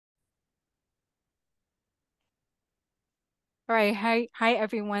All right. Hi,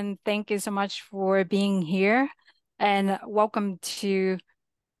 everyone. Thank you so much for being here, and welcome to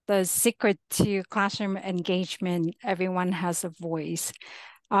the secret to classroom engagement. Everyone has a voice.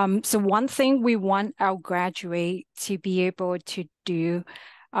 So one thing we want our graduate to be able to do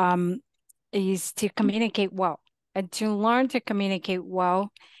um, is to communicate well. And to learn to communicate well,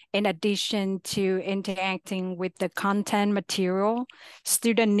 in addition to interacting with the content material,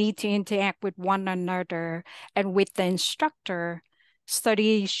 students need to interact with one another and with the instructor.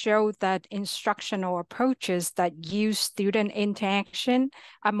 Studies show that instructional approaches that use student interaction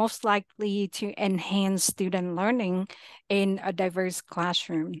are most likely to enhance student learning in a diverse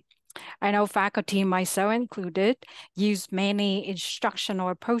classroom. I know faculty, myself included, use many instructional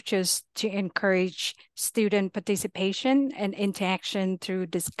approaches to encourage student participation and interaction through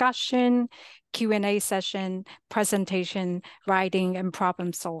discussion, Q&A session, presentation, writing, and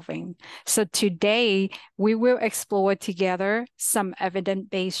problem solving. So today, we will explore together some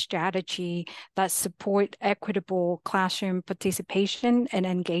evidence-based strategy that support equitable classroom participation and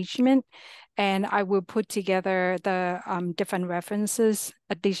engagement. And I will put together the different references,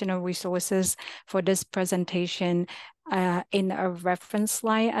 additional resources for this presentation in a reference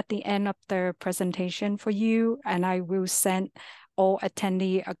slide at the end of the presentation for you. And I will send all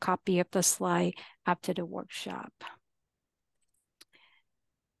attendee a copy of the slide after the workshop.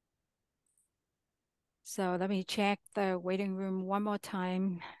 So let me check the waiting room one more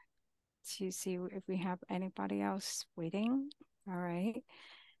time to see if we have anybody else waiting. All right.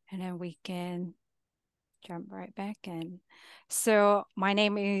 And then we can jump right back in. So my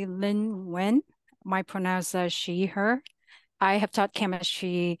name is Lin Wen. My pronouns are she, her. I have taught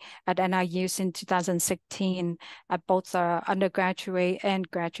chemistry at NIU since 2016 at both the undergraduate and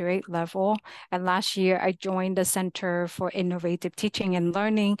graduate level. And last year, I joined the Center for Innovative Teaching and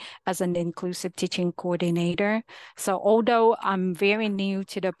Learning as an inclusive teaching coordinator. So although I'm very new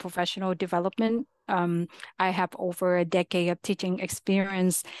to the professional development, I have over a decade of teaching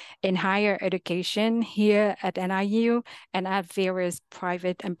experience in higher education here at NIU and at various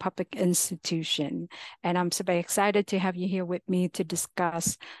private and public institutions. And I'm super excited to have you here with me to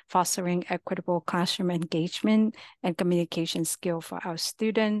discuss fostering equitable classroom engagement and communication skill for our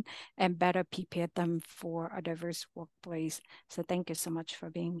students and better prepare them for a diverse workplace. So thank you so much for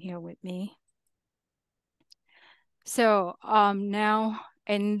being here with me. So now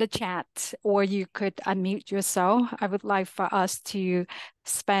in the chat, or you could unmute yourself, I would like for us to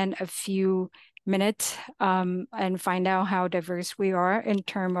spend a few minutes and find out how diverse we are in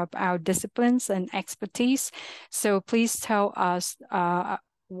terms of our disciplines and expertise. So please tell us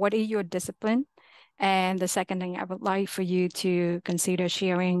what is your discipline? And the second thing I would like for you to consider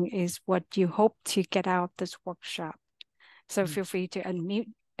sharing is what you hope to get out of this workshop. So feel free to unmute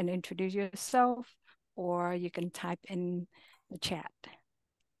and introduce yourself, or you can type in the chat.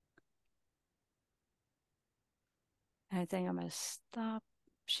 I think I'm going to stop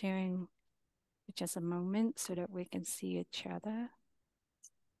sharing for just a moment so that we can see each other.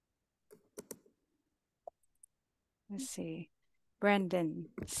 Let's see. Brandon,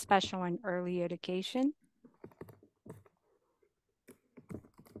 special and early education.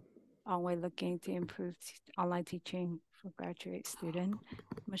 Always looking to improve online teaching for graduate students.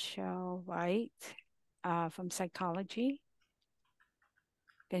 Michelle White from psychology.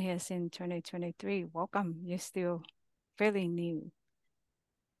 Been here since 2023. Welcome. You're still fairly new.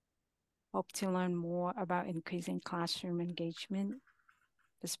 Hope to learn more about increasing classroom engagement,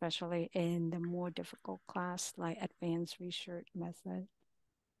 especially in the more difficult class like advanced research method.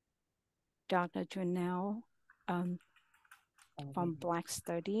 Dr. Janelle from Black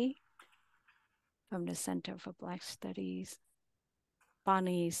Study, from the Center for Black Studies.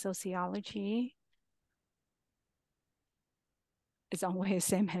 Bonnie, sociology. It's always the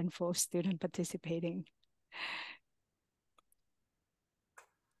same handful of students participating.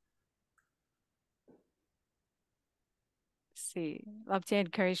 See, love to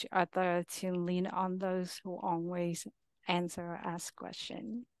encourage others to lean on those who always answer or ask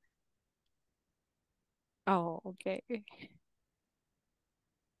questions. Oh, okay.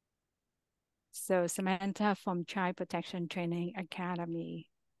 So Samantha from Child Protection Training Academy,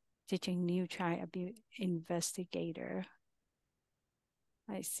 teaching new child abuse investigator.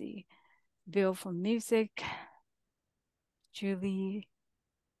 I see. Bill from music. Julie,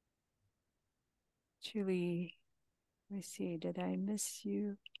 let me see, did I miss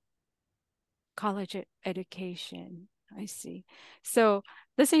you? College education, I see. So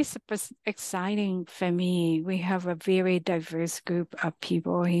this is super exciting for me. We have a very diverse group of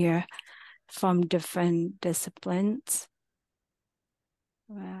people here from different disciplines.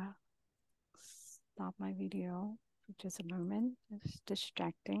 Well, stop my video Just a moment. It's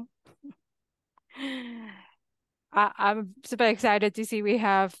distracting. I'm super excited to see we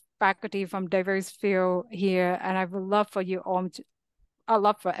have faculty from diverse field here, and I would love for you all to, I'd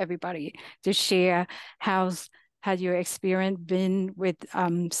love for everybody to share how's has your experience been with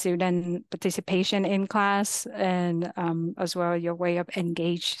student participation in class and as well your way of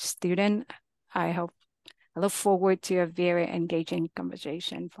engaged student. I hope I look forward to a very engaging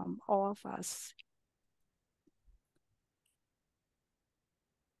conversation from all of us.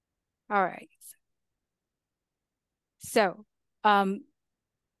 All right. So um,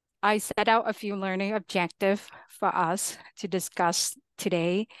 I set out a few learning objectives for us to discuss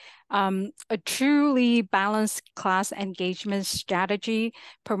today. A truly balanced class engagement strategy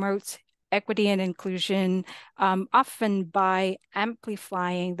promotes equity and inclusion, often by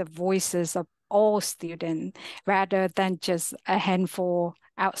amplifying the voices of all students rather than just a handful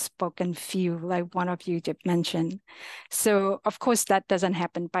outspoken few, like one of you just mentioned. So, of course, that doesn't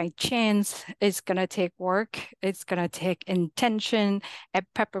happen by chance. It's going to take work, it's going to take intention and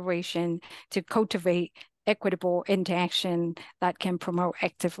preparation to cultivate equitable interaction that can promote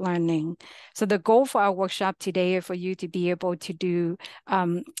active learning. So the goal for our workshop today is for you to be able to do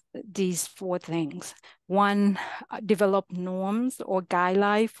these four things. One, develop norms or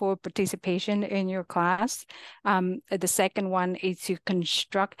guidelines for participation in your class. The second one is to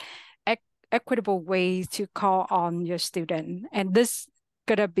construct equitable ways to call on your student. And this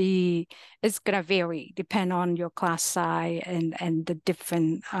gonna be it's gonna vary depend on your class size and the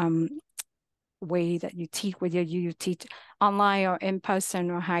different way that you teach, whether you teach online or in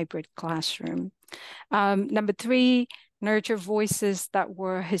person or hybrid classroom. Number three, nurture voices that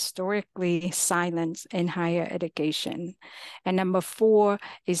were historically silenced in higher education. And number four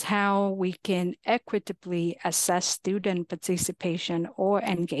is how we can equitably assess student participation or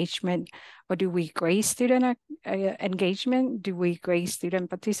engagement. Or do we grade student engagement? Do we grade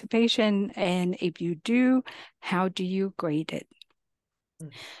student participation? And if you do, how do you grade it?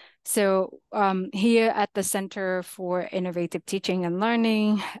 So here at the Center for Innovative Teaching and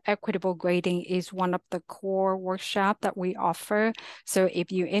Learning, equitable grading is one of the core workshops that we offer. So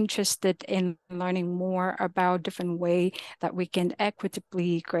if you're interested in learning more about different ways that we can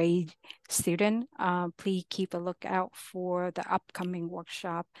equitably grade students, please keep a lookout for the upcoming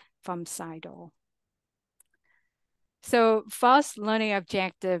workshop from CIDO. So first learning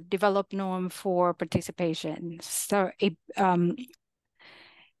objective, develop norm for participation. So if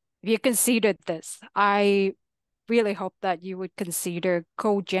you considered this, I really hope that you would consider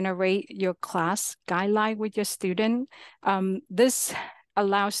co-generate your class guideline with your student. This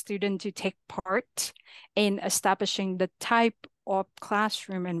allows students to take part in establishing the type of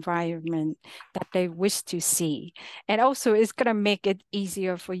classroom environment that they wish to see. And also it's going to make it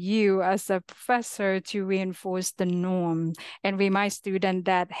easier for you as a professor to reinforce the norm and remind students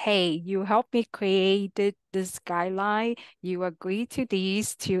that, hey, you helped me create this guideline, you agree to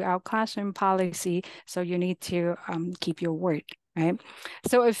these, to our classroom policy, so you need to keep your word, right?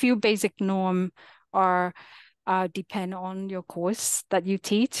 So a few basic norms are depend on your course that you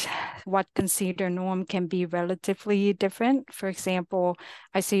teach. What considered norm can be relatively different. For example,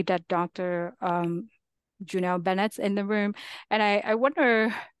 I see that Dr. Junelle Bennett's in the room, and I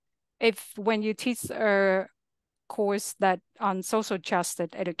wonder if when you teach a course that on social justice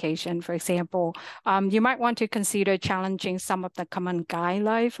education, for example, you might want to consider challenging some of the common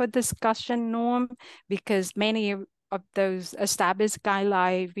guidelines for discussion norm because many of those established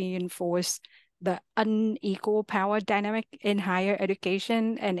guidelines reinforce the unequal power dynamic in higher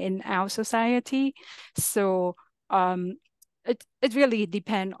education and in our society. So it really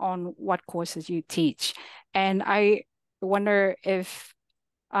depends on what courses you teach. And I wonder if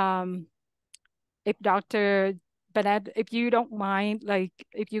Dr. Bennett, if you don't mind, like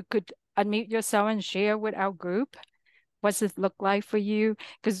if you could unmute yourself and share with our group, what's it look like for you?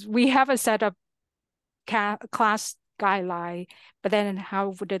 Because we have a set of class guideline, but then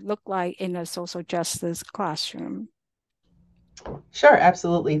how would it look like in a social justice classroom? Sure,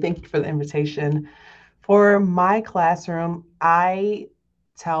 absolutely. Thank you for the invitation. For my classroom, I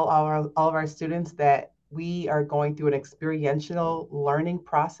tell all of our students that we are going through an experiential learning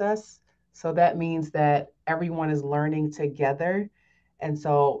process. So that means that everyone is learning together. And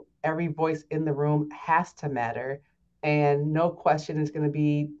so every voice in the room has to matter. And no question is going to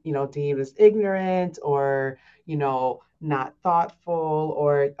be, deemed as ignorant or, not thoughtful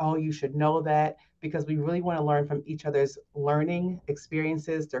or, oh, you should know that, because we really want to learn from each other's learning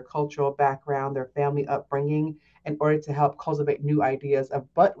experiences, their cultural background, their family upbringing, in order to help cultivate new ideas of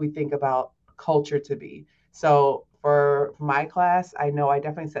what we think about culture to be. So for my class, I know I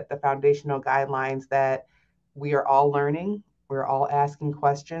definitely set the foundational guidelines that we are all learning, we're all asking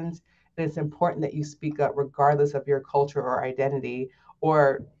questions, and it's important that you speak up regardless of your culture or identity,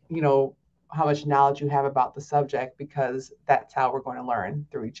 or how much knowledge you have about the subject, because that's how we're going to learn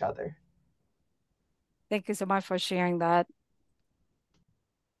through each other. Thank you so much for sharing that.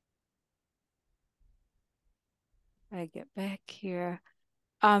 I get back here.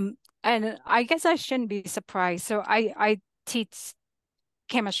 And I guess I shouldn't be surprised. So I teach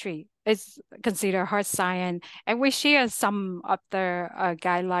chemistry. It's considered hard science, and we share some of the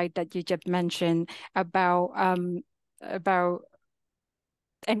guideline that you just mentioned about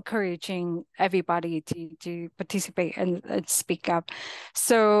encouraging everybody to participate and speak up.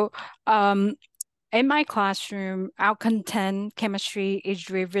 So in my classroom, our content chemistry is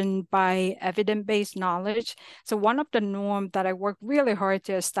driven by evidence-based knowledge. So one of the norms that I work really hard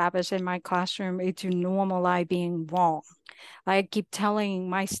to establish in my classroom is to normalize being wrong. I keep telling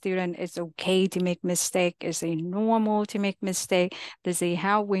my student it's okay to make mistake. It's a normal to make mistake. This is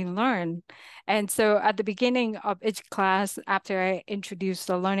how we learn. And so at the beginning of each class, after I introduce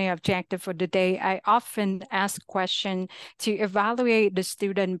the learning objective for the day, I often ask question to evaluate the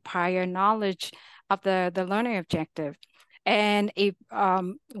student prior knowledge of the learning objective. And if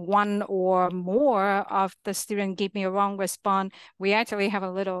one or more of the student give me a wrong response, we actually have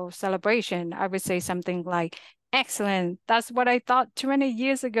a little celebration. I would say something like, excellent. That's what I thought 20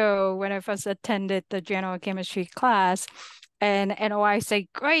 years ago when I first attended the general chemistry class. And I say,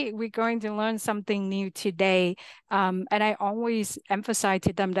 great, we're going to learn something new today. And I always emphasize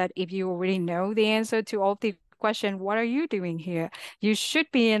to them that if you already know the answer to all the question, what are you doing here? You should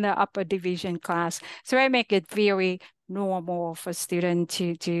be in the upper division class. So I make it very normal for students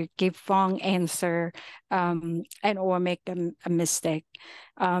to give wrong answer and or make a mistake.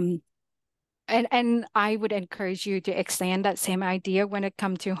 Um, and I would encourage you to extend that same idea when it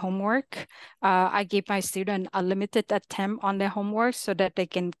comes to homework. I give my student a limited attempt on their homework so that they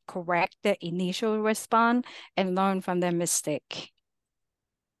can correct the initial response and learn from their mistake.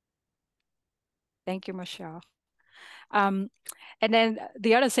 Thank you, Michelle. Um, and then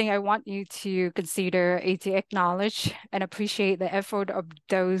the other thing I want you to consider is to acknowledge and appreciate the effort of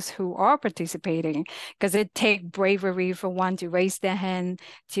those who are participating, because it takes bravery for one to raise their hand,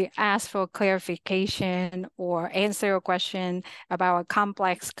 to ask for clarification or answer a question about a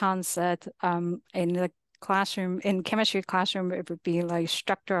complex concept in the classroom. In chemistry classroom, it would be like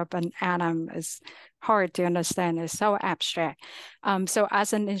structure of an atom is hard to understand. It's so abstract. So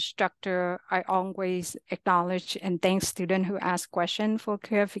as an instructor, I always acknowledge and thank students who ask questions for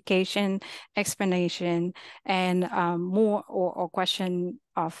clarification, explanation, and more or question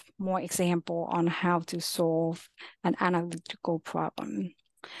of more example on how to solve an analytical problem.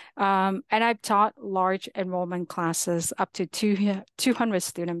 And I've taught large enrollment classes up to 200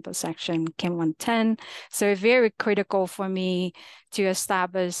 students per section, Chem 110. So it's very critical for me to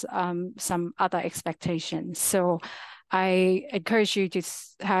establish some other expectations. So I encourage you to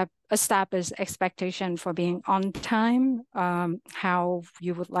have established expectation for being on time, how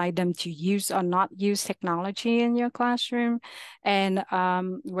you would like them to use or not use technology in your classroom, and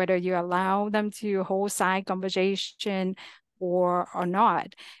whether you allow them to hold side conversation or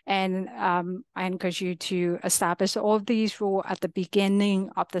not. And I encourage you to establish all of these rules at the beginning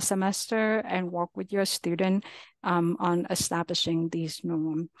of the semester and work with your student on establishing these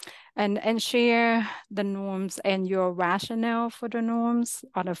norms. And share the norms and your rationale for the norms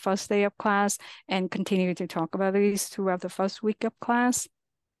on the first day of class, and continue to talk about these throughout the first week of class.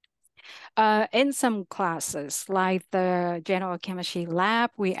 In some classes, like the general chemistry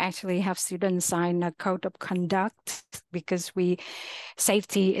lab, we actually have students sign a code of conduct because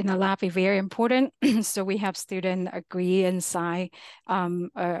safety in the lab is very important. So we have students agree and sign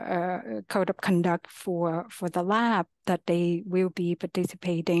a code of conduct for the lab that they will be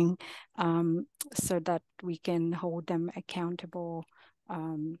participating, so that we can hold them accountable.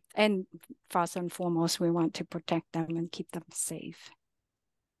 And first and foremost, we want to protect them and keep them safe.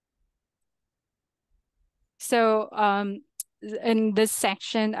 So in this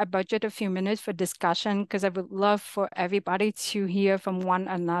section, I budget a few minutes for discussion because I would love for everybody to hear from one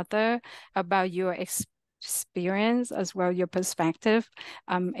another about your experience as well, your perspective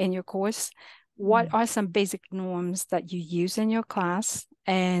in your course. What are some basic norms that you use in your class?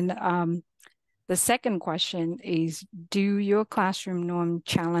 And the second question is, do your classroom norm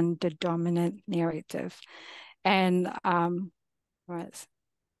challenge the dominant narrative? And right.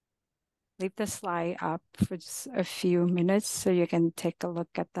 Leave the slide up for just a few minutes so you can take a look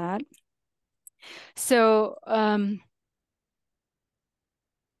at that. So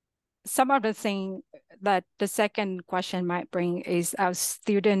some of the thing that the second question might bring is our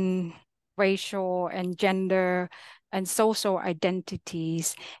student racial and gender and social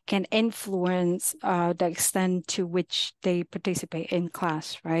identities can influence the extent to which they participate in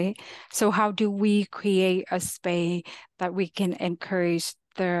class, right? So how do we create a space that we can encourage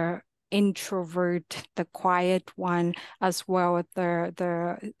the introvert, the quiet one, as well as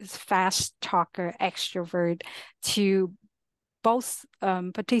the fast talker extrovert to both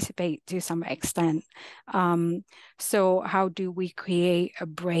participate to some extent. Um, so how do we create a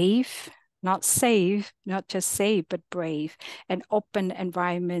brave, not safe, not just safe, but brave, an open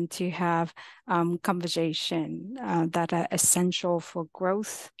environment to have conversation that are essential for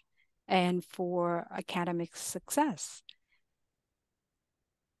growth and for academic success?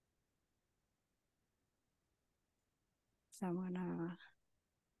 So I'm gonna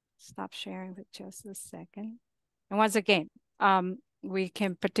stop sharing for just a second. And once again, we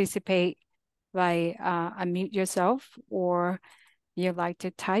can participate by unmute yourself, or you like to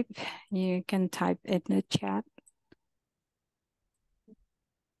type, you can type in the chat.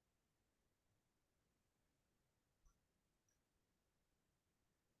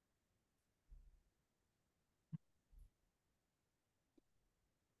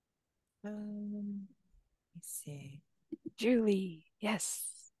 Let me see. Julie, yes.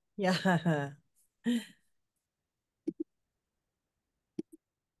 Yeah.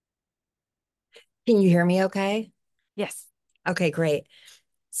 Can you hear me okay? Yes. Okay, great.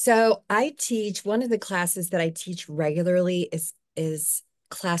 So I teach one of the classes that I teach regularly is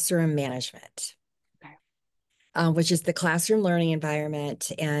classroom management, Okay. which is the classroom learning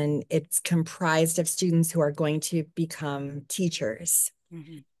environment, and it's comprised of students who are going to become teachers.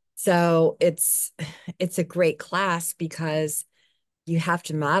 Mhm. So it's a great class because you have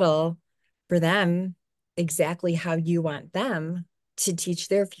to model for them exactly how you want them to teach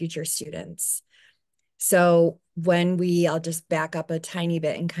their future students. So I'll just back up a tiny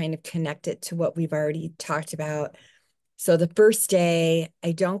bit and kind of connect it to what we've already talked about. So the first day,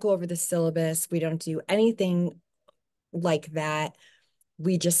 I don't go over the syllabus. We don't do anything like that.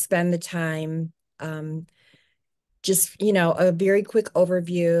 We just spend the time, a very quick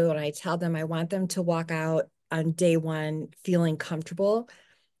overview. And I tell them I want them to walk out on day one feeling comfortable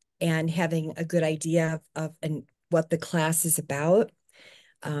and having a good idea of and what the class is about.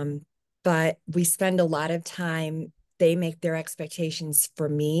 Um, but we spend a lot of time, they make their expectations for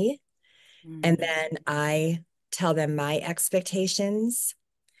me, and Mhm. then I tell them my expectations.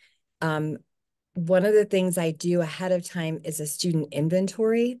 Um, One of the things I do ahead of time is a student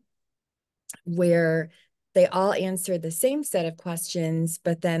inventory where they all answer the same set of questions,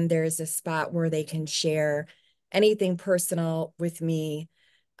 but then there's a spot where they can share anything personal with me,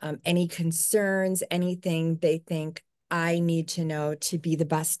 any concerns, anything they think I need to know to be the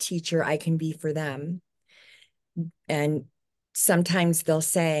best teacher I can be for them. And sometimes they'll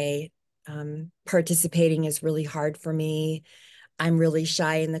say, participating is really hard for me. I'm really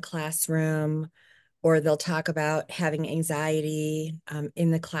shy in the classroom, or they'll talk about having anxiety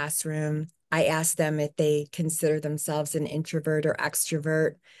in the classroom. I ask them if they consider themselves an introvert or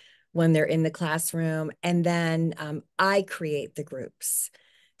extrovert when they're in the classroom. And then I create the groups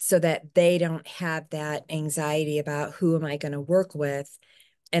so that they don't have that anxiety about who am I going to work with.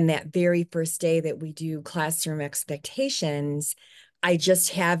 And that very first day that we do classroom expectations, I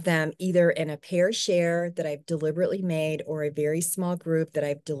just have them either in a pair share that I've deliberately made or a very small group that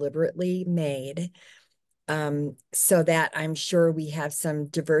I've deliberately made, so that I'm sure we have some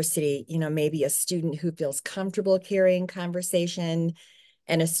diversity, maybe a student who feels comfortable carrying conversation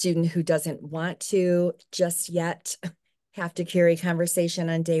and a student who doesn't want to just yet have to carry conversation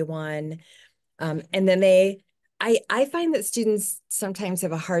on day one. And then I find that students sometimes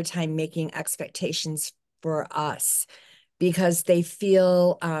have a hard time making expectations for us because they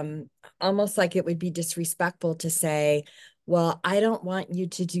feel almost like it would be disrespectful to say, well, I don't want you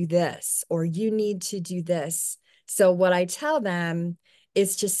to do this, or you need to do this. So what I tell them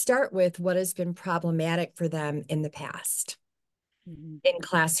is to start with what has been problematic for them in the past Mhm. in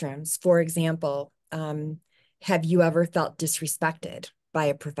classrooms. For example, have you ever felt disrespected by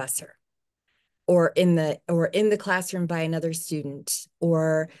a professor, or in the classroom by another student,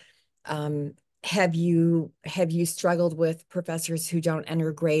 or um, have you struggled with professors who don't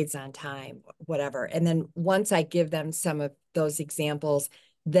enter grades on time, whatever. And then once I give them some of those examples,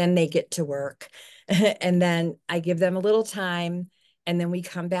 then they get to work. And then I give them a little time, and then we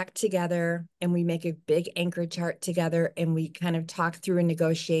come back together and we make a big anchor chart together, and we kind of talk through and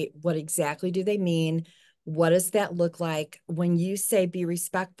negotiate what exactly do they mean. What does that look like? When you say be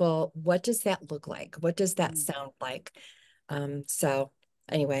respectful, what does that look like? What does that Mhm. sound like? So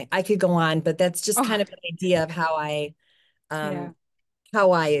anyway, I could go on, but that's just Oh, kind of an idea of yeah. um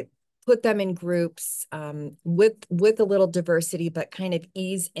how I put them in groups with a little diversity, but kind of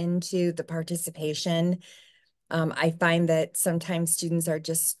ease into the participation. I find that sometimes students are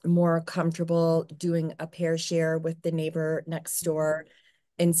just more comfortable doing a pair share with the neighbor next door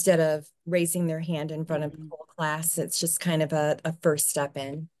instead of raising their hand in front of the whole class. It's just kind of a first step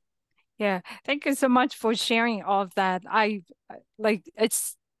in. Yeah, thank you so much for sharing all of that. I like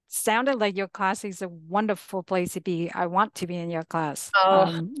it's sounded like your class is a wonderful place to be. I want to be in your class. Oh,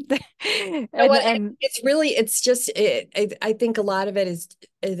 And it's really, it's just, I think a lot of it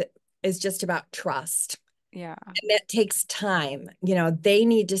is just about trust. yeah, And that takes time. You know, they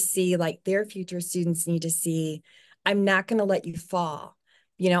need to see, like their future students need to see, I'm not going to let you fall.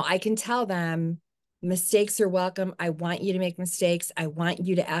 You know, I can tell them mistakes are welcome. I want you to make mistakes. I want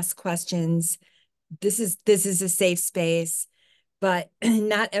you to ask questions. This is a safe space, but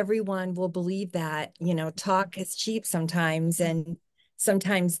not everyone will believe that. You know, talk is cheap sometimes, and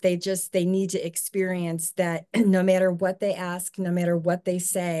sometimes they need to experience that no matter what they ask, no matter what they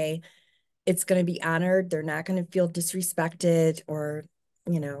say, it's going to be honored. They're not going to feel disrespected or,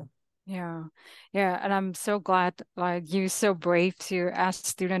 you know. yeah, yeah. And I'm so glad like you're so brave to ask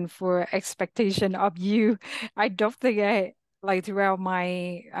student for expectation of you. I don't think I like throughout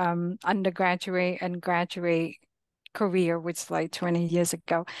my undergraduate and graduate career, which like 20 years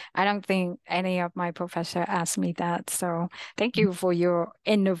ago, I don't think any of my professor asked me that. So thank you for your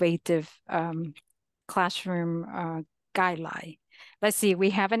innovative classroom guideline. Let's see,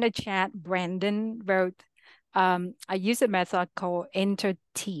 we have in the chat, Brandon wrote, I use a method called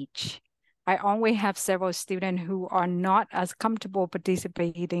interteach. I always have several students who are not as comfortable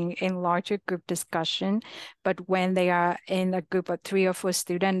participating in larger group discussion, but when they are in a group of 3 or 4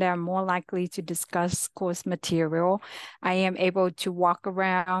 students, they are more likely to discuss course material. I am able to walk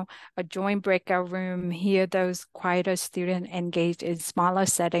around a joint breakout room, hear those quieter students engage in smaller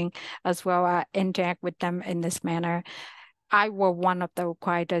setting, as well as interact with them in this manner. I was one of the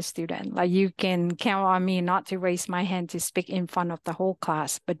quieter students. Like you can count on me not to raise my hand to speak in front of the whole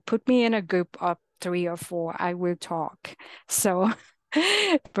class, but put me in a group of 3 or 4, I will talk. So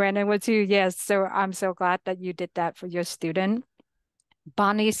Brandon, would you? Yes. So I'm so glad that you did that for your student.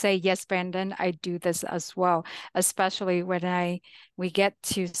 Bonnie say, yes, Brandon, I do this as well, especially when we get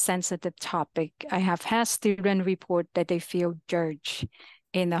to sensitive topic. I have had student report that they feel judged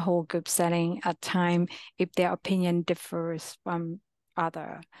in the whole group setting at time if their opinion differs from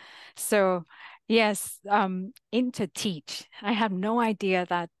other. So yes, interteach. I have no idea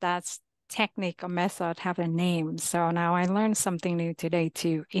that that's technique or method have a name. So now I learned something new today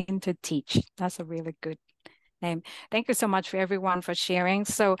too. Interteach. That's a really good name. Thank you so much for everyone for sharing.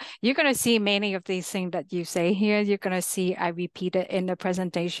 So you're going to see many of these things that you say here. You're going to see I repeat it in the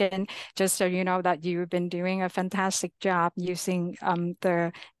presentation, just so you know that you've been doing a fantastic job using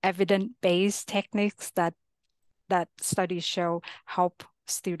the evidence-based techniques that studies show help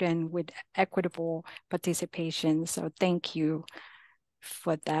students with equitable participation. So thank you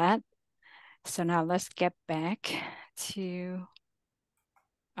for that. So now let's get back to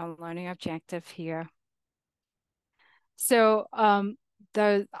our learning objective here. So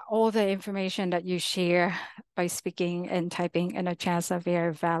all the information that you share by speaking and typing in the chat are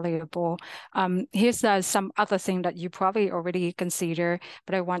very valuable. Here's some other thing that you probably already consider,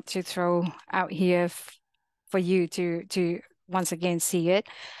 but I want to throw out here for you to once again see it.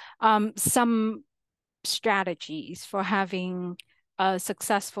 Some strategies for having a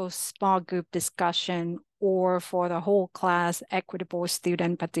successful small group discussion or for the whole class equitable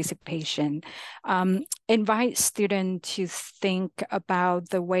student participation. Invite students to think about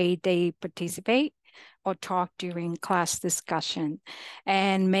the way they participate or talk during class discussion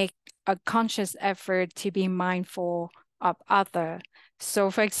and make a conscious effort to be mindful of other. So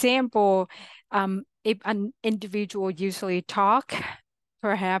for example, if an individual usually talk,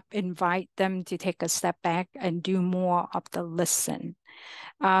 perhaps invite them to take a step back and do more of the listen.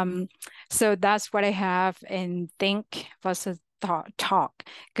 So that's what I have in think versus talk,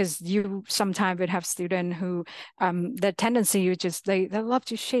 because you sometimes would have students who the tendency you just they love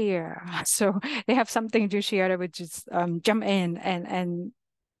to share. So they have something to share, they would just jump in and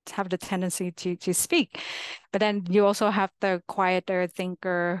have the tendency to speak. But then you also have the quieter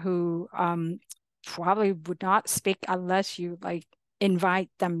thinker who probably would not speak unless you like invite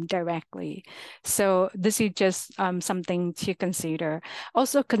them directly. So this is just something to consider.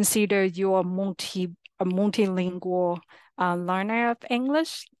 Also consider you're a multilingual learner of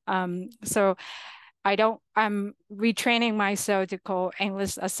English. So I'm retraining myself to call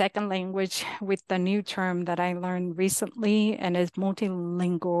English a second language with the new term that I learned recently, and it's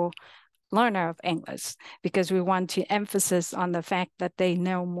multilingual learner of English because we want to emphasize on the fact that they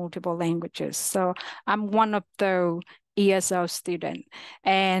know multiple languages. So I'm one of the ESL student,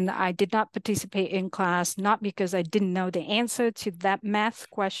 and I did not participate in class, not because I didn't know the answer to that math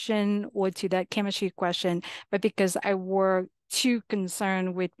question or to that chemistry question, but because I were too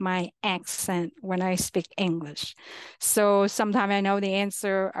concerned with my accent when I speak English. So sometimes I know the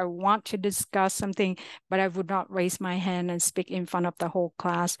answer, I want to discuss something, but I would not raise my hand and speak in front of the whole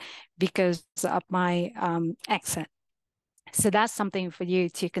class because of my accent. So that's something for you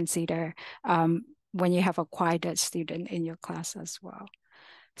to consider when you have a quieter student in your class as well.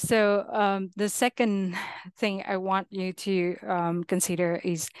 So the second thing I want you to consider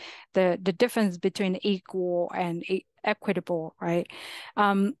is the difference between equal and equitable, right?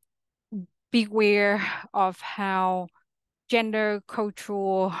 Beware of how gender,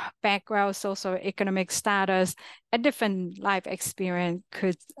 cultural background, socioeconomic status, a different life experience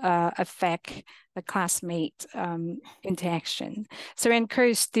could affect the classmate interaction. So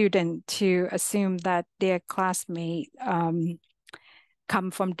encourage students to assume that their classmate come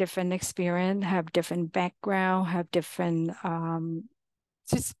from different experience, have different background, have different,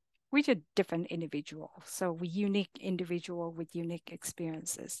 just we're just different individual. So we unique individual with unique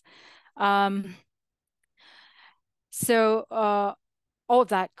experiences. So all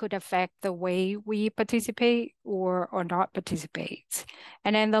that could affect the way we participate or not participate.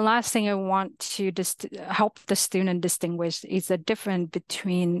 And then the last thing I want to help the student distinguish is the difference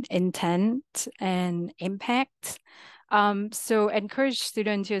between intent and impact. So encourage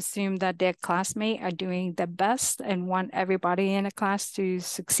students to assume that their classmates are doing the best and want everybody in the class to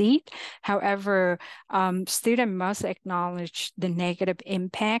succeed. However, students must acknowledge the negative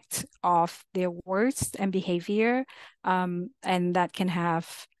impact of their words and behavior, and that can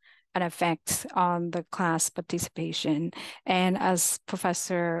have an effect on the class participation. And as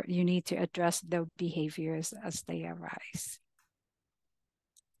professor, you need to address those behaviors as they arise.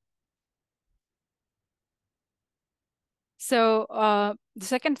 So the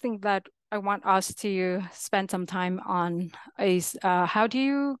second thing that I want us to spend some time on is how do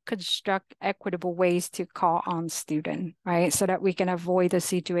you construct equitable ways to call on student, right? So that we can avoid the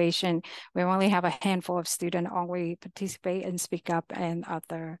situation where we only have a handful of students always participate and speak up and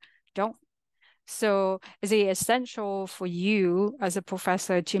other don't. So is it essential for you as a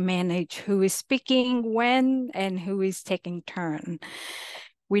professor to manage who is speaking when and who is taking turn?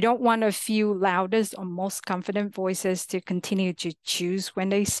 We don't want a few loudest or most confident voices to continue to choose when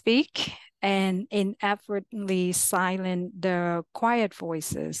they speak and inadvertently silence the quiet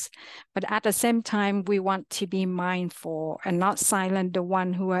voices. But at the same time, we want to be mindful and not silence the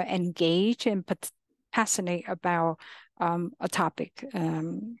one who are engaged and passionate about a topic,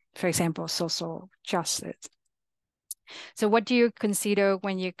 for example, social justice. So what do you consider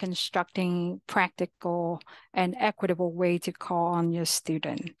when you're constructing practical and equitable way to call on your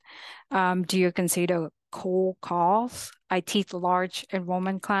student? Do you consider cold calls? I teach large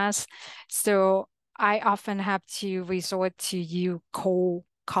enrollment class, so I often have to resort to you cold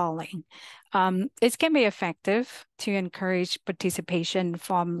calling. It can be effective to encourage participation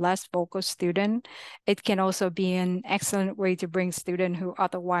from less vocal students. It can also be an excellent way to bring students who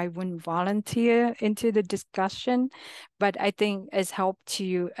otherwise wouldn't volunteer into the discussion. But I think it's helped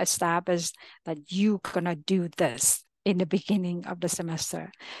to establish that you're gonna do this in the beginning of the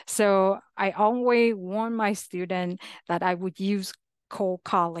semester. So I always warn my student that I would use cold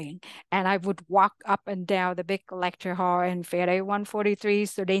calling, and I would walk up and down the big lecture hall in Fede 143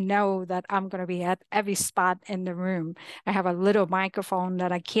 so they know that I'm going to be at every spot in the room. I have a little microphone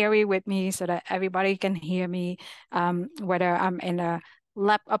that I carry with me so that everybody can hear me, whether I'm in a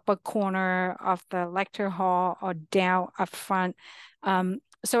left upper corner of the lecture hall or down up front.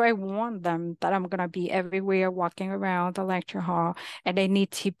 So I warn them that I'm going to be everywhere walking around the lecture hall, and they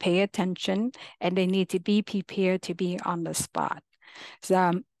need to pay attention and they need to be prepared to be on the spot.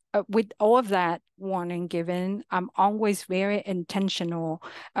 So with all of that warning given, I'm always very intentional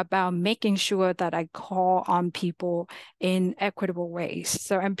about making sure that I call on people in equitable ways.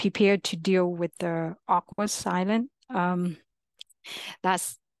 So I'm prepared to deal with the awkward silence.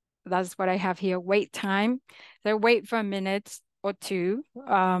 That's what I have here. Wait time. So wait for a minute or two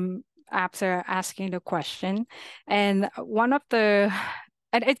after asking the question. And one of the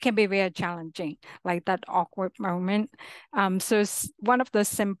and it can be very challenging, like that awkward moment. So one of the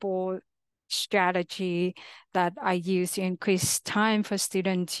simple strategy that I use to increase time for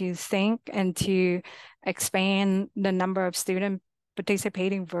students to think and to expand the number of students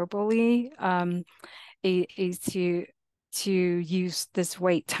participating verbally is to to use this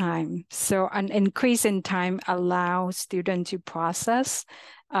wait time. So an increase in time allows students to process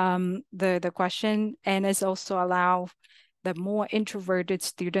the question, and it's also allow the more introverted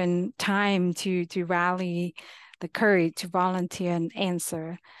student time to rally the courage to volunteer and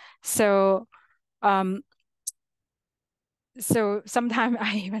answer. So so sometimes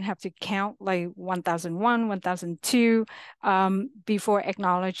I even have to count like 1001, 1002 before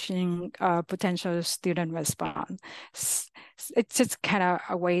acknowledging potential student response. It's just kind of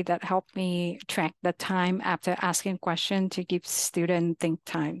a way that helped me track the time after asking question to give student think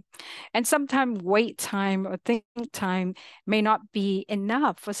time. And sometimes wait time or think time may not be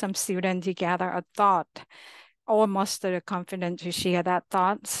enough for some student to gather a thought or muster the confidence to share that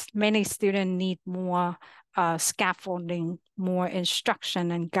thoughts. Many students need more scaffolding, more instruction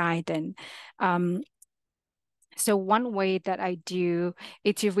and guidance. So one way that I do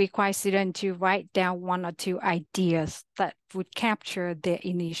is to require students to write down one or two ideas that would capture their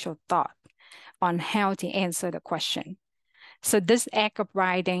initial thought on how to answer the question. So this act of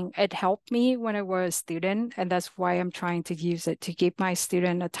writing, it helped me when I was a student, and that's why I'm trying to use it to give my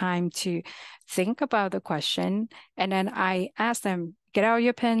student a time to think about the question. And then I ask them, get out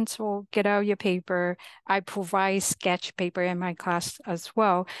your pencil, get out your paper. I provide sketch paper in my class as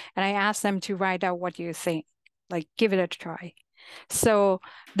well. And I ask them to write out what you think, like give it a try. So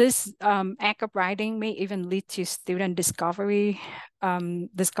this act of writing may even lead to student discovery,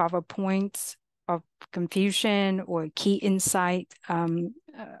 discover points of confusion or key insight on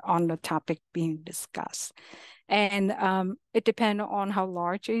the topic being discussed. And it depends on how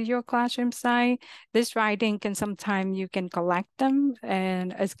large is your classroom size. This writing can sometimes you can collect them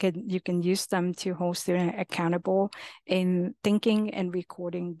and you can use them to hold students accountable in thinking and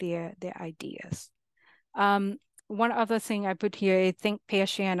recording their ideas. One other thing I put here, I think pair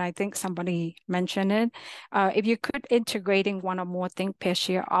share, and I think somebody mentioned it. If you could integrating one or more think pair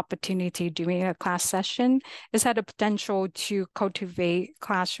share opportunity during a class session, it's had the potential to cultivate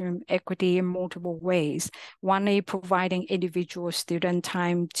classroom equity in multiple ways. One is providing individual student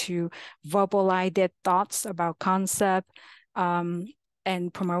time to verbalize their thoughts about concept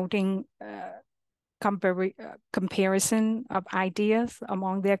and promoting comparison of ideas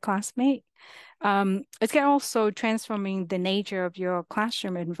among their classmates. It can also transforming the nature of your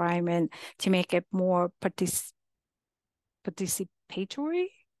classroom environment to make it more participatory,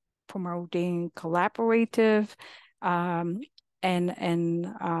 promoting collaborative, and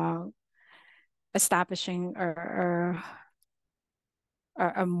establishing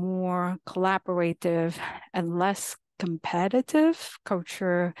a more collaborative and less competitive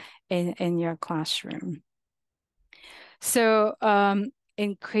culture in your classroom. So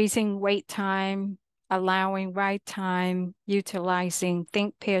increasing wait time, allowing write time, utilizing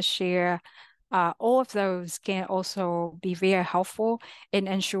think, pair, share, all of those can also be very helpful in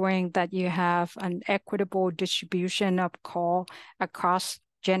ensuring that you have an equitable distribution of call across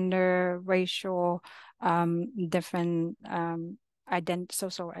gender, racial, different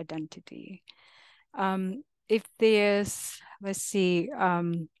social identity. If there's, let's see,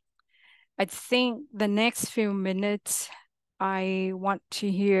 I think the next few minutes, I want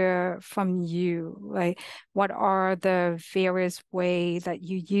to hear from you. Like, what are the various ways that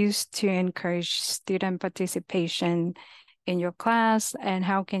you use to encourage student participation in your class, and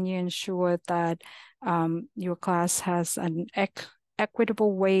how can you ensure that your class has an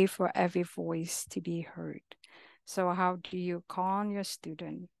equitable way for every voice to be heard? So how do you call on your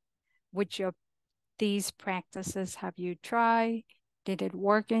student? Which of these practices have you tried? Did it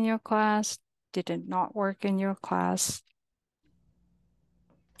work in your class? Did it not work in your class?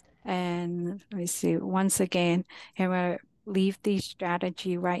 And let me see, once again, I'm going to leave the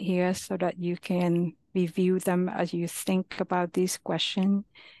strategy right here so that you can review them as you think about these questions.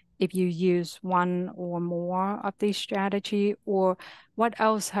 If you use one or more of these strategy, or what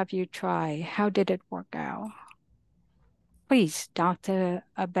else have you tried? How did it work out? Please, Dr.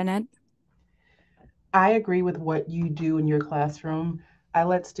 Bennett. I agree with what you do in your classroom. I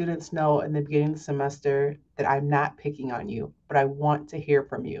let students know in the beginning of the semester that I'm not picking on you, but I want to hear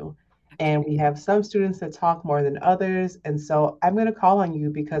from you. And we have some students that talk more than others. And so I'm going to call on you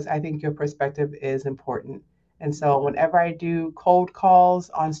because I think your perspective is important. And so whenever I do cold calls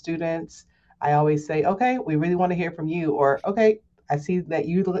on students, I always say, okay, we really want to hear from you. Or, okay, I see that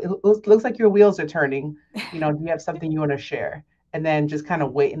it looks like your wheels are turning. Do you have something you want to share? And then just kind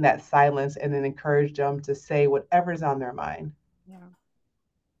of wait in that silence and then encourage them to say whatever's on their mind. Yeah,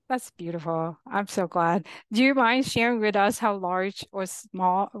 that's beautiful. I'm so glad. Do you mind sharing with us how large or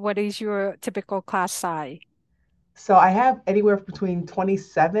small, what is your typical class size? So I have anywhere between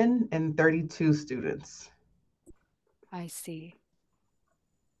 27 and 32 students. I see.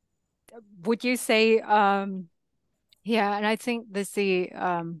 Would you say, yeah, and I think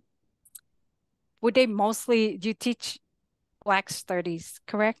would they mostly, do you teach Black studies,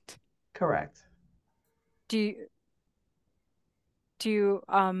 correct? Correct. Do you,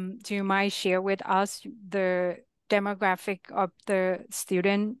 do you mind share with us the demographic of the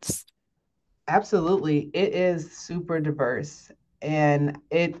students? Absolutely. It is super diverse. And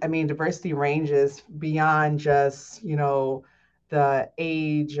I mean, diversity ranges beyond just, the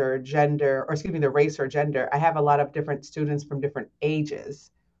age or gender, or excuse me, the race or gender. I have a lot of different students from different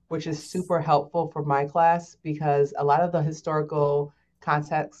ages, which is Yes. super helpful for my class because a lot of the historical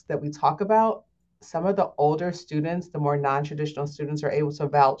context that we talk about, some of the older students, the more non-traditional students are able to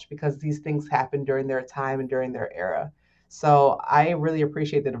vouch because these things happened during their time and during their era. So I really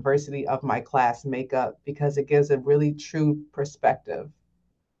appreciate the diversity of my class makeup because it gives a really true perspective.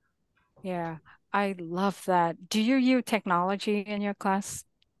 Yeah, I love that. Do you use technology in your class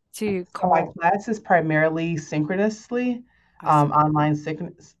to So my call? class is primarily synchronously, I see.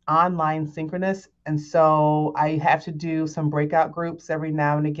 online synchronous, and so I have to do some breakout groups every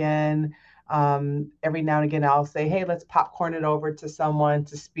now and again. Every now and again, I'll say, "Hey, let's popcorn it over to someone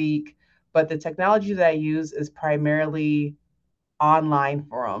to speak." But the technology that I use is primarily online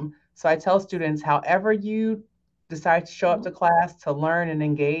forum. So I tell students, however you decide to show up to class to learn and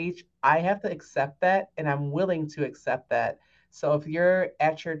engage, I have to accept that and I'm willing to accept that. So if you're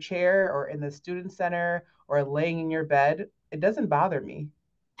at your chair or in the student center or laying in your bed, it doesn't bother me.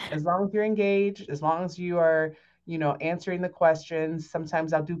 As long as you're engaged, as long as you are, answering the questions.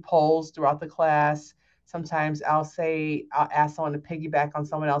 Sometimes I'll do polls throughout the class. Sometimes I'll ask someone to piggyback on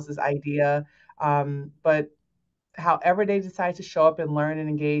someone else's idea. But however they decide to show up and learn and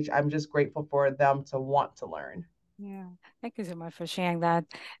engage, I'm just grateful for them to want to learn. Yeah, thank you so much for sharing that.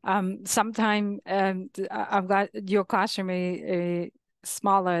 Sometime I've got your classroom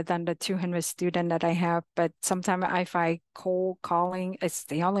smaller than the 200 student that I have, but sometimes I find cold calling is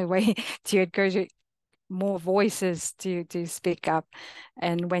the only way to encourage more voices to speak up.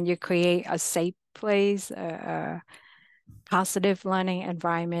 And when you create a safe place, a positive learning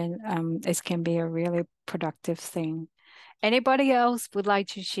environment, it can be a really productive thing. Anybody else would like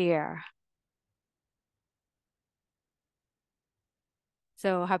to share?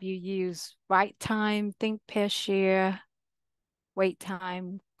 So have you used right time, think, pair, share, wait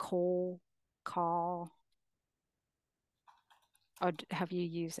time, call, or have you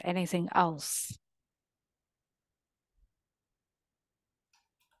used anything else?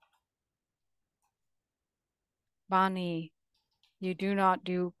 Bonnie, you do not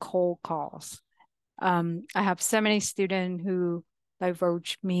do cold calls. I have so many students who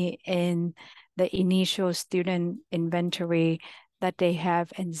divulge me in the initial student inventory that they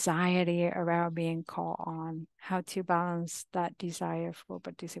have anxiety around being called on, how to balance that desire for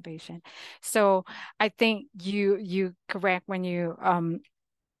participation. So I think you correct when you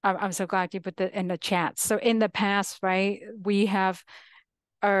I'm so glad you put that in the chat. So in the past, right, we have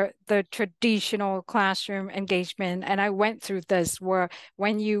the traditional classroom engagement. And I went through this where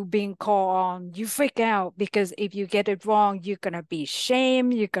when you being called on, you freak out because if you get it wrong, you're gonna be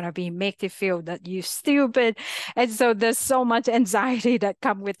shamed, you're gonna be make you feel that you're stupid. And so there's so much anxiety that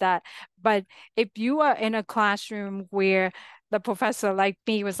come with that. But if you are in a classroom where the professor like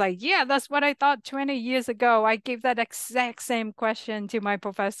me was like, yeah, that's what I thought 20 years ago. I gave that exact same question to my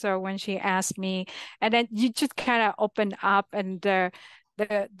professor when she asked me. And then you just kind of open up and the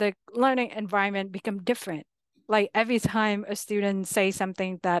learning environment become different. Like every time a student say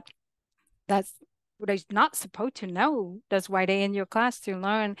something that's what they're not supposed to know, that's why they're in your class to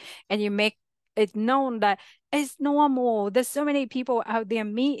learn, and you make it known that it's normal. There's so many people out there,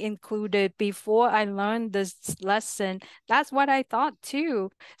 me included, before I learned this lesson. That's what I thought too.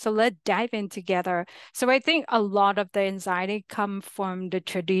 So let's dive in together. So I think a lot of the anxiety come from the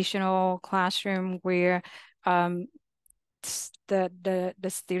traditional classroom where um, the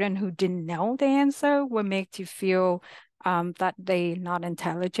student who didn't know the answer will make you feel that they not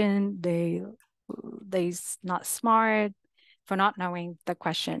intelligent, they not smart for not knowing the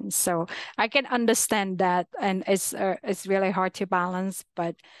questions. So I can understand that, and it's really hard to balance.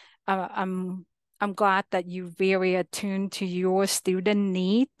 But uh, I'm I'm glad that you very attuned to your student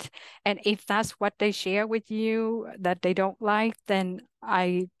need, and if that's what they share with you that they don't like, then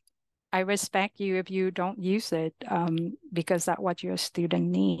I respect you if you don't use it because that's what your student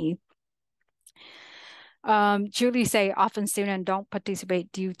need. Julie say often students don't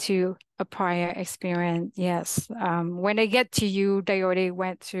participate due to a prior experience. Yes, when they get to you, they already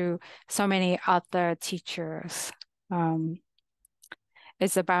went through so many other teachers. Um,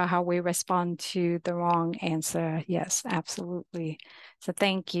 It's about how we respond to the wrong answer. Yes, absolutely. So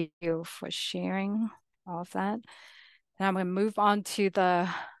thank you for sharing all of that. And I'm going to move on to the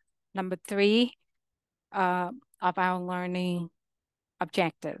number 3 of our learning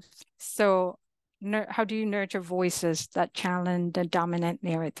objectives. So how do you nurture voices that challenge the dominant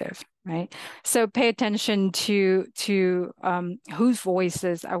narrative, right? So pay attention to whose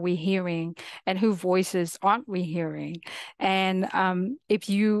voices are we hearing and whose voices aren't we hearing. And if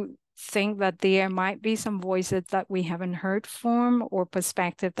you think that there might be some voices that we haven't heard from or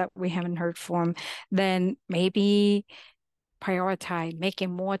perspective that we haven't heard from, then maybe prioritize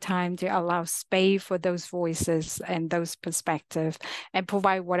making more time to allow space for those voices and those perspectives and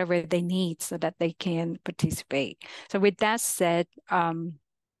provide whatever they need so that they can participate. So with that said,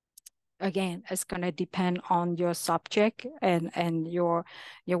 again, it's going to depend on your subject and your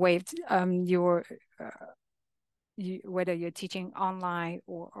way whether you're teaching online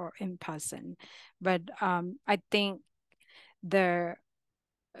or in person. But I think there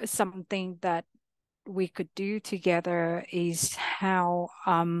something that we could do together is how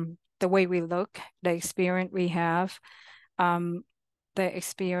the way we look, the experience we have, um, the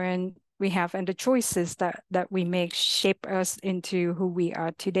experience we have, and the choices that we make shape us into who we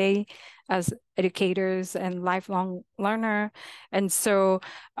are today as educators and lifelong learner. And so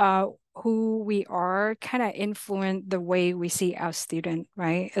who we are kind of influence the way we see our student,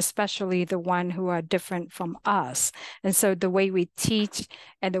 right? Especially the one who are different from us. And so the way we teach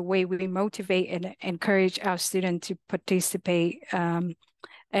and the way we motivate and encourage our student to participate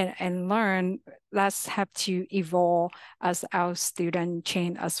and learn, let's have to evolve as our student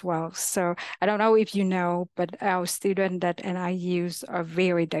change as well. So I don't know if you know, but our student that and I use are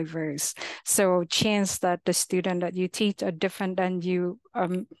very diverse. So chance that the student that you teach are different than you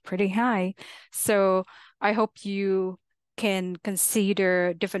pretty high. So I hope you can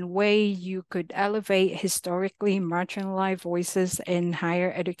consider different way you could elevate historically marginalized voices in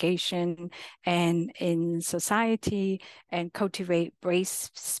higher education and in society and cultivate brave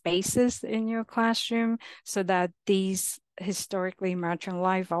spaces in your classroom so that these historically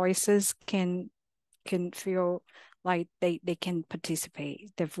marginalized voices can feel like they can participate.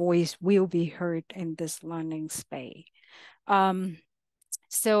 Their voice will be heard in this learning space.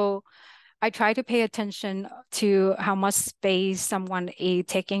 So I try to pay attention to how much space someone is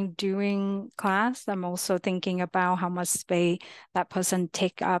taking during class. I'm also thinking about how much space that person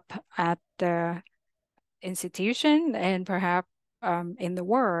take up at the institution and perhaps in the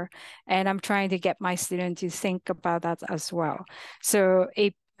world. And I'm trying to get my students to think about that as well. So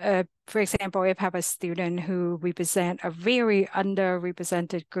if for example, if I have a student who represent a very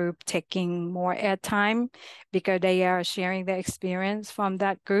underrepresented group taking more airtime because they are sharing their experience from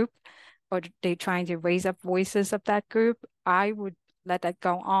that group, or they trying to raise up voices of that group, I would let that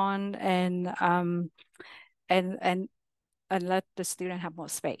go on and and let the student have more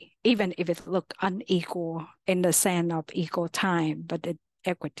space, even if it look unequal in the sense of equal time, but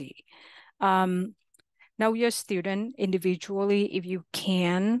equity. Know your student individually if you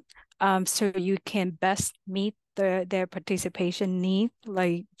can, so you can best meet their participation need.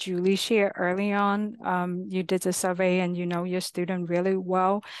 Like Julie shared early on, you did a survey and you know your student really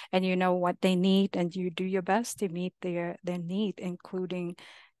well and you know what they need and you do your best to meet their need, including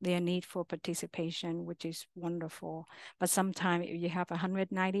their need for participation, which is wonderful. But sometimes if you have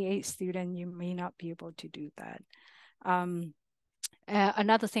 198 students, you may not be able to do that.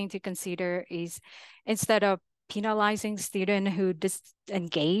 Another thing to consider is instead of penalizing students who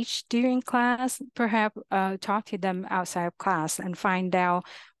disengage during class, perhaps talk to them outside of class and find out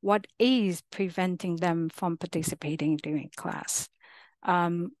what is preventing them from participating during class.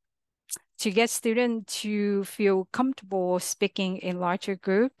 To get students to feel comfortable speaking in larger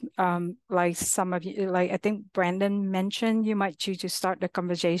group, like some of you, like I think Brandon mentioned, you might choose to start the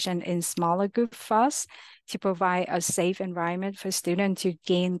conversation in smaller group first to provide a safe environment for students to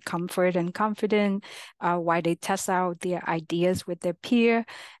gain comfort and confidence while they test out their ideas with their peer.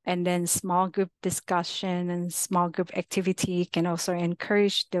 And then small group discussion and small group activity can also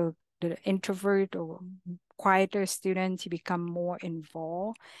encourage the introvert or quieter student to become more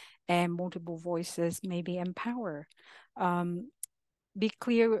involved, and multiple voices maybe empower. Be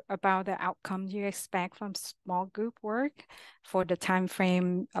clear about the outcomes you expect from small group work for the time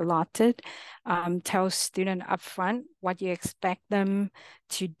frame allotted. Tell students upfront what you expect them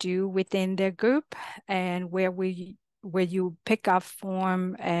to do within their group and where you pick up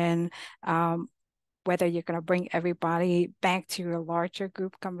form and whether you're going to bring everybody back to a larger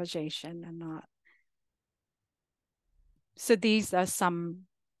group conversation or not. So these are some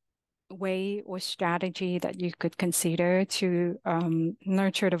way or strategy that you could consider to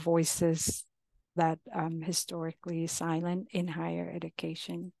nurture the voices that historically silent in higher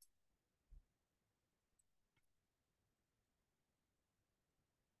education?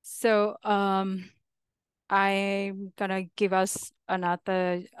 So I'm gonna give us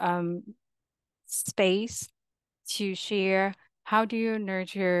another space to share. How do you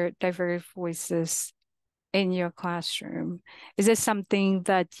nurture diverse voices in your classroom? Is this something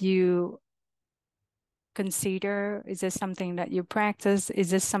that you consider? Is this something that you practice? Is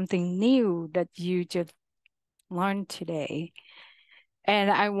this something new that you just learned today? And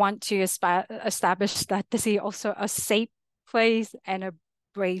I want to establish that this is also a safe place and a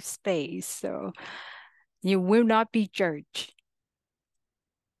brave space. So you will not be judged.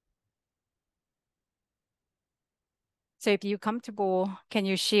 So if you're comfortable, can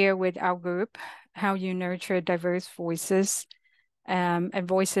you share with our group how you nurture diverse voices and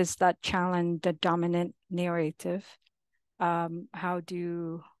voices that challenge the dominant narrative? How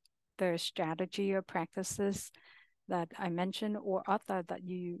do the strategy or practices that I mentioned or other that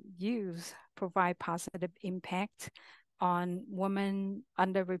you use provide positive impact on women,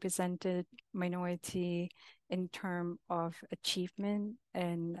 underrepresented minority in terms of achievement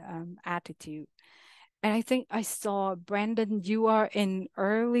and attitude? And I think I saw, Brandon, you are in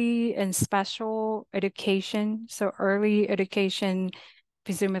early and special education. So early education,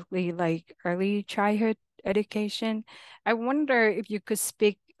 presumably like early childhood education. I wonder if you could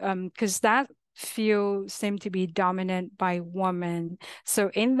speak, because that field seemed to be dominant by women.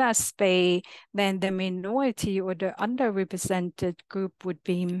 So in that space, then the minority or the underrepresented group would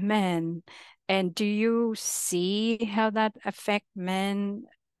be men. And do you see how that affect men?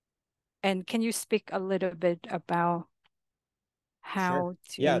 And can you speak a little bit about Sure. how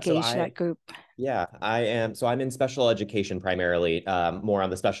to Yeah, so engage that I group? yeah, I'm in special education primarily, more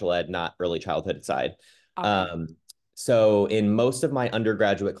on the special ed, not early childhood side. Okay. Um, so in most of my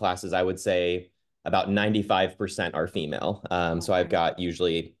undergraduate classes, I would say about 95% are female. So I've Okay. got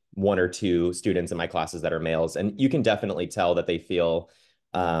usually one or two students in my classes that are males, and you can definitely tell that they feel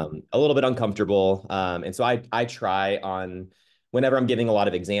a little bit uncomfortable. And so I try on whenever I'm giving a lot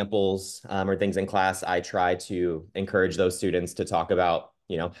of examples or things in class, I try to encourage those students to talk about,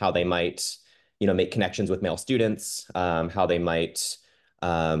 how they might, make connections with male students, how they might,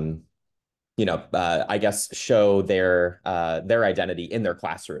 I guess show their identity in their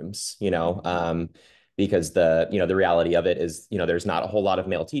classrooms, because the reality of it is, there's not a whole lot of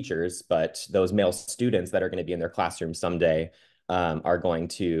male teachers, but those male students that are going to be in their classroom someday are going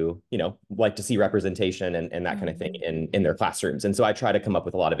to, like to see representation and that kind of thing in their classrooms. And so I try to come up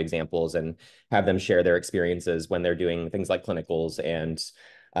with a lot of examples and have them share their experiences when they're doing things like clinicals and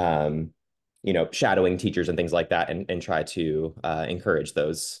shadowing teachers and things like that, and try to encourage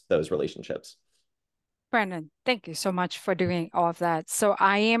those relationships. Brandon, thank you so much for doing all of that. So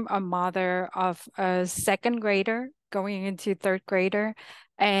I am a mother of a second grader going into third grader,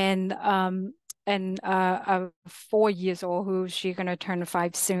 and a 4 years old who she's gonna turn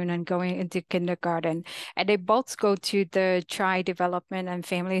 5 soon and going into kindergarten. And they both go to the Child Development and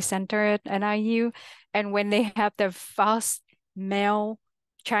Family Center at NIU. And when they have their first male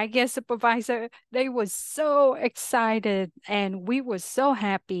child care supervisor, they were so excited and we were so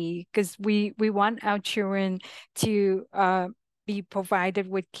happy because we want our children to be provided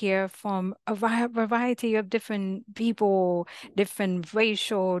with care from a variety of different people, different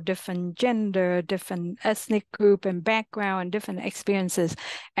racial, different gender, different ethnic group and background, and different experiences.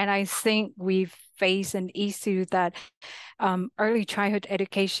 And I think we've faced an issue that early childhood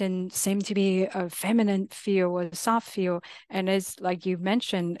education seemed to be a feminine field or a soft field. And it's like you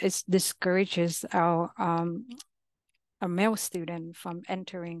mentioned, it discourages our a male student from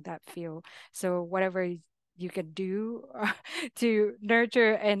entering that field. So whatever you can do to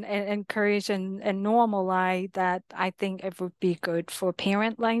nurture and encourage and normalize that, I think it would be good for a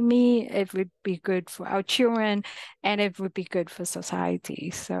parent like me. It would be good for our children, and it would be good for society.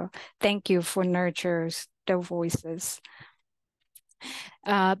 So thank you for nurtures the voices.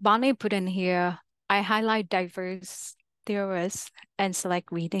 Bonnie put in here, I highlight diverse theorists and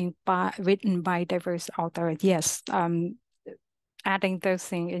select written by diverse authors. Yes, adding those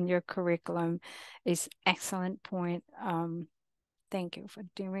things in your curriculum is excellent point. Thank you for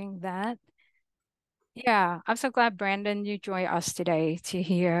doing that. Yeah, I'm so glad, Brandon, you joined us today to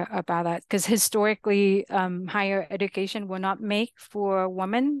hear about that. Because historically, higher education will not make for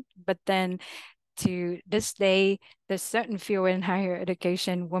women, but then to this day, there's certain field in higher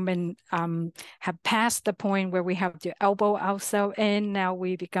education, women have passed the point where we have to elbow ourselves in. Now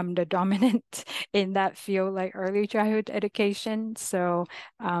we become the dominant in that field, like early childhood education. So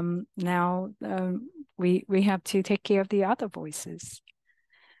now we have to take care of the other voices.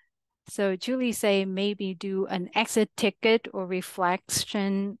 So Julie say maybe do an exit ticket or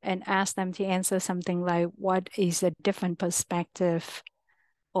reflection and ask them to answer something like, what is a different perspective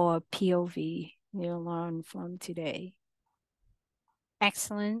or POV you learn from today?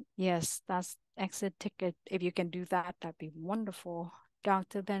 Excellent. Yes, that's exit ticket. If you can do that, that'd be wonderful.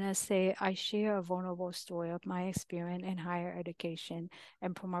 Dr. Bennett say, I share a vulnerable story of my experience in higher education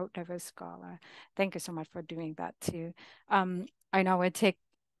and promote diverse scholar. Thank you so much for doing that too. I know it takes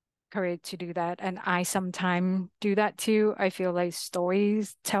courage to do that, and I sometimes do that too. I feel like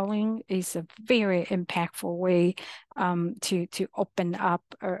storytelling is a very impactful way to open up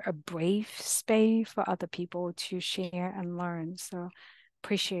a brave space for other people to share and learn. So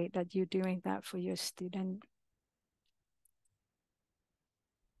appreciate that you're doing that for your student.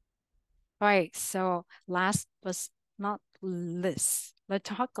 All right, so last but not least, let's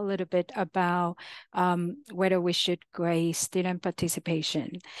talk a little bit about whether we should grade student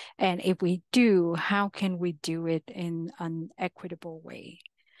participation. And if we do, how can we do it in an equitable way?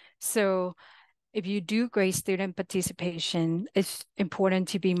 So if you do grade student participation, it's important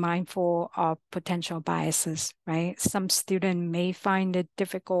to be mindful of potential biases, right? Some students may find it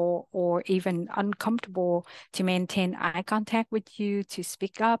difficult or even uncomfortable to maintain eye contact with you, to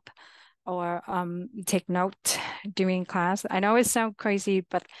speak up, or take note during class. I know it sounds crazy,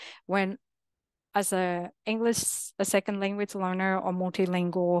 but when as a second language learner or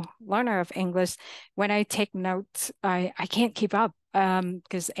multilingual learner of English, when I take notes, I can't keep up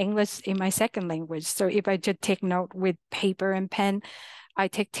because English is my second language. So if I just take note with paper and pen, I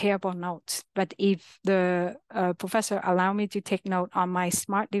take terrible notes. But if the professor allow me to take note on my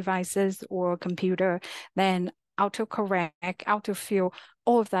smart devices or computer, then autocorrect, autofill,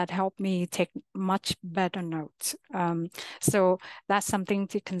 all of that helped me take much better notes. So that's something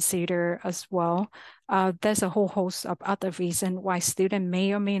to consider as well. There's a whole host of other reasons why students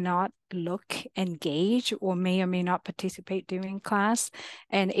may or may not look engaged or may not participate during class.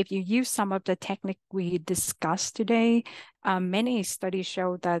 And if you use some of the technique we discussed today, many studies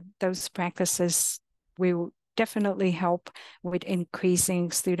show that those practices will definitely help with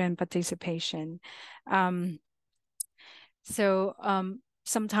increasing student participation.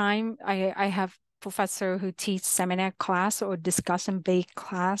 Sometimes I have professor who teach seminar class or discussion-based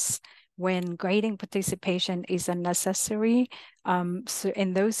class when grading participation is unnecessary. So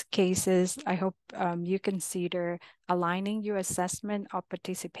in those cases, I hope you consider aligning your assessment of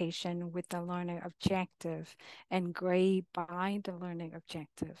participation with the learning objective and grade by the learning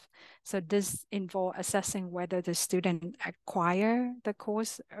objective. So this involves assessing whether the student acquire the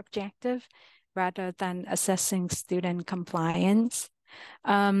course objective rather than assessing student compliance.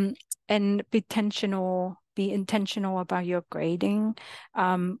 And be intentional about your grading.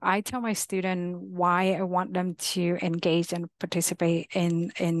 I tell my student why I want them to engage and participate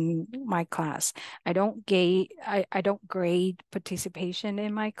in my class. I don't grade participation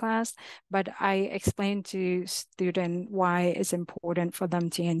in my class, but I explain to student why it's important for them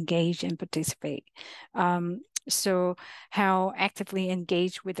to engage and participate. So how actively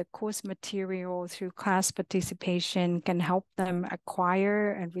engage with the course material through class participation can help them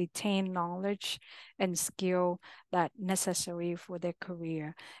acquire and retain knowledge and skill that necessary for their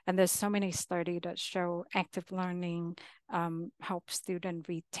career. And there's so many studies that show active learning helps students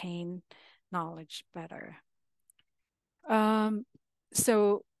retain knowledge better.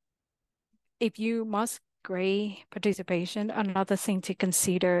 So if you must grade participation, another thing to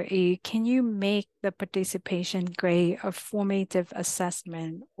consider is, can you make the participation grade a formative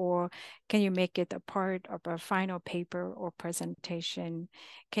assessment, or can you make it a part of a final paper or presentation?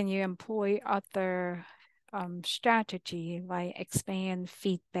 Can you employ other strategy like expand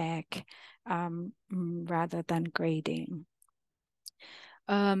feedback rather than grading?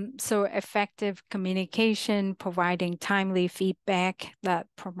 So effective communication, providing timely feedback that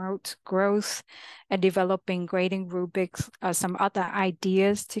promotes growth, and developing grading rubrics are some other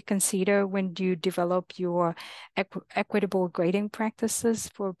ideas to consider when you develop your equitable grading practices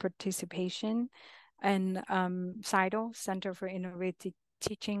for participation. And CITL, Center for Innovative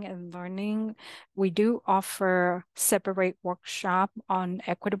Teaching and Learning, we do offer separate workshop on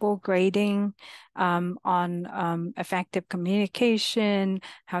equitable grading, on effective communication,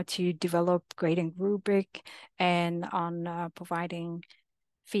 how to develop grading rubric, and on providing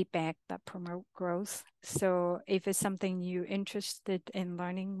feedback that promote growth. So if it's something you're interested in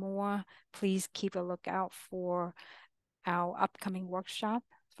learning more, please keep a lookout for our upcoming workshop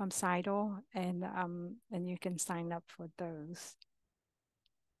from CIDL, and you can sign up for those.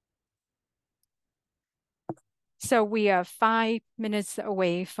 So we are 5 minutes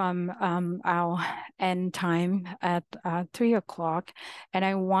away from our end time at 3 o'clock, and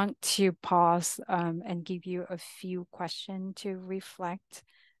I want to pause and give you a few questions to reflect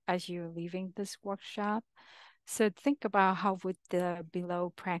as you're leaving this workshop. So think about how would the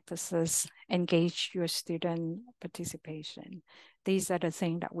below practices engage your student participation. These are the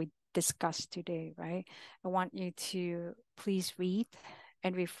things that we discussed today, right? I want you to please read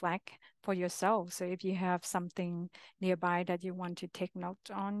and reflect for yourself. So if you have something nearby that you want to take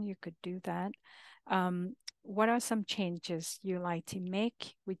notes on, you could do that. What are some changes you like to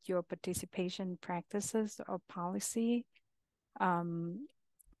make with your participation practices or policy?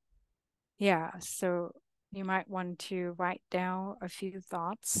 Yeah, so you might want to write down a few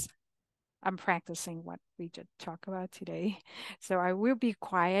thoughts. I'm practicing what we just talked about today. So I will be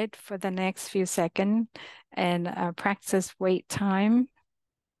quiet for the next few seconds and practice wait time.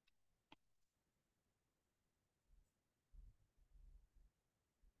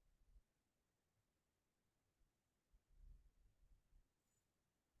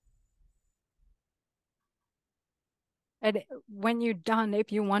 And when you're done,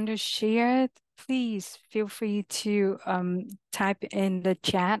 if you want to share it, please feel free to type in the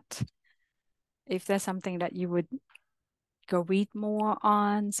chat if there's something that you would go read more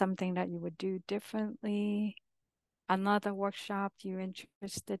on, something that you would do differently, another workshop you're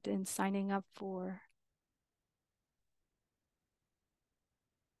interested in signing up for.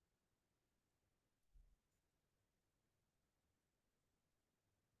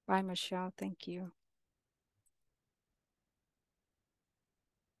 Bye, Michelle. Thank you.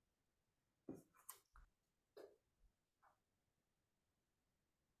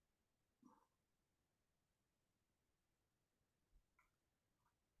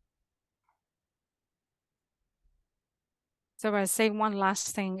 So I'll say one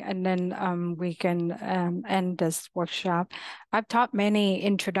last thing, and then we can end this workshop. I've taught many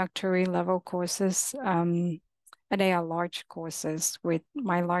introductory level courses, and they are large courses. With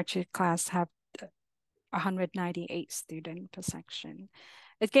my largest class have 198 students per section.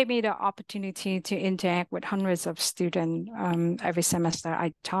 It gave me the opportunity to interact with hundreds of students every semester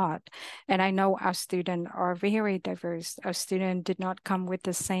I taught. And I know our students are very diverse. Our students did not come with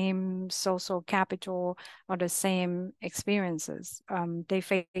the same social capital or the same experiences. They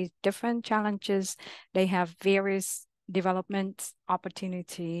face different challenges. They have various development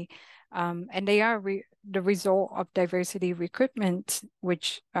opportunity, and they are the result of diversity recruitment,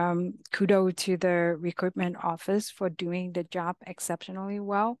 which kudos to the recruitment office for doing the job exceptionally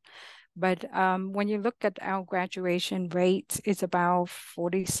well. But when you look at our graduation rate, it's about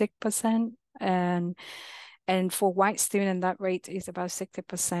 46%. And for white student, that rate is about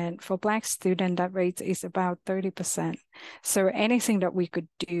 60%. For Black student, that rate is about 30%. So anything that we could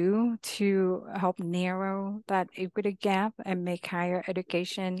do to help narrow that equity gap and make higher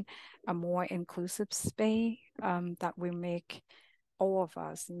education a more inclusive space, that will make all of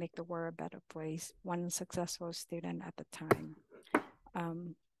us make the world a better place, one successful student at a time.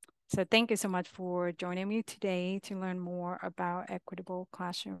 So thank you so much for joining me today to learn more about equitable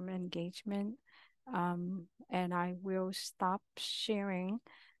classroom engagement. And I will stop sharing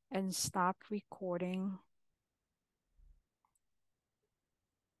and stop recording.